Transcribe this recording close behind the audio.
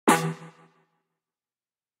First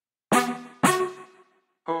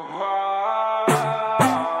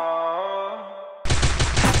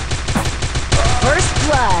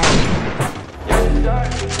blood.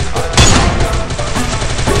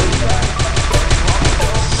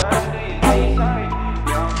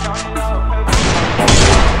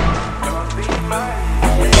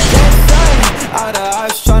 Out of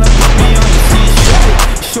eyes tryna put me on the t-shirt.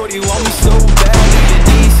 Shorty want me so bad, your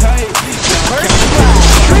knees hurt. First blood.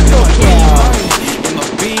 Triple kill. I'ma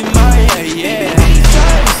be my, yeah.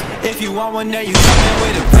 If you want one, then you coming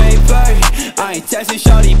with a paper. I ain't texting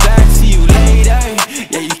shorty back, see you later.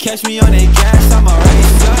 Yeah, you catch me on that gas, I'm a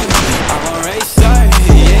racer,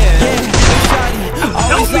 yeah. Shorty,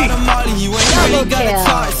 always got a molly, you ain't really got a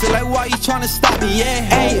talk. So like, why you tryna stop me,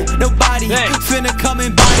 yeah? Ain't nobody finna come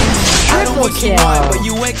and body me. I don't what you want, but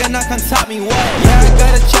you ain't gonna come top me, what? Yeah, I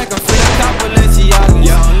gotta check, I'm finna cop Balenciaga.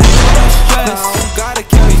 Yo, don't stress, gotta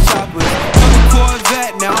carry choppers. I'm a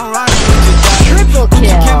Corvette, now I'm riding with your daughter. Triple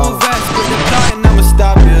kill. Camel vest, with the car and I'ma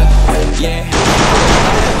stop you. Yeah,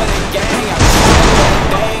 I'm with a gang,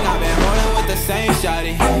 I've been rolling with the same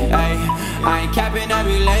shawty. Ay, I ain't capping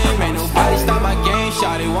every lane, ain't nobody stop my game,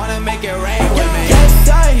 shawty. Wanna make it rain with me. Yes,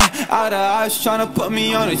 out of eyes tryna put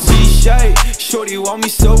me on a t-shirt. Shorty want me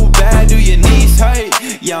so bad, do your knees hurt?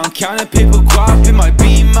 Yeah, I'm counting paper guap, it might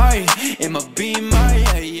be mine,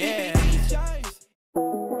 yeah.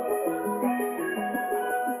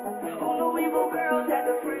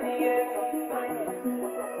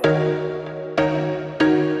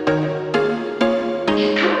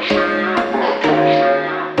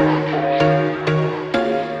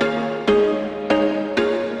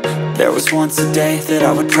 There was once a day that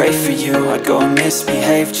I would pray for you. I'd go and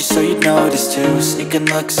misbehave just so you'd notice too. Sneaking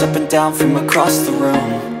looks up and down from across the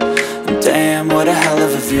room. And damn, what a hell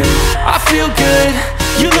of a view. I feel good,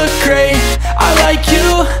 you look great, I like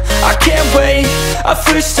you, I can't wait. A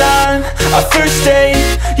first time, a first date,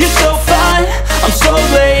 you're so fine, I'm so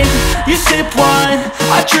late. You sip wine,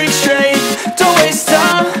 I drink straight. Don't waste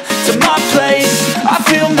time to my place. I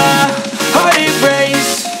feel my heart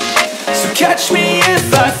erase. So catch me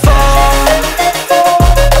if I fall.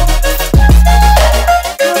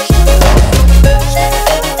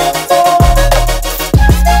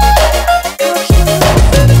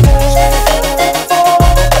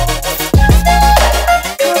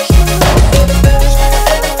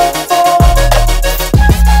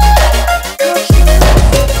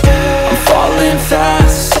 I'm falling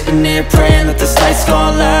fast, sitting here praying that this night's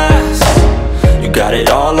gonna last. You got it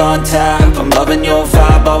all on tap, I'm loving your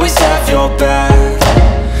vibe, always have your back.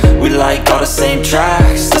 We like all the same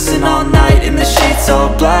tracks, listen all night in the sheets all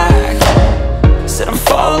black. Said I'm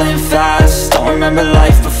falling fast, don't remember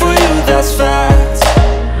life before you, that's fact.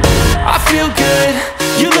 I feel good,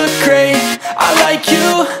 you look great, I like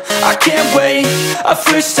you, I can't wait. A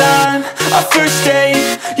first time, a first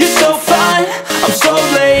date, you're so fine, I'm so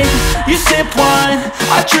late. You sip wine,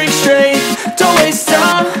 I drink straight. Don't waste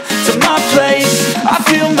time to my place. I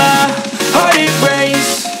feel my heart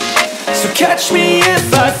erase. So catch me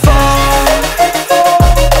if I fall.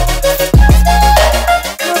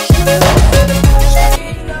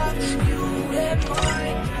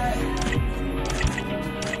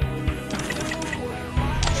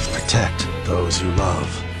 Protect those you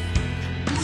love.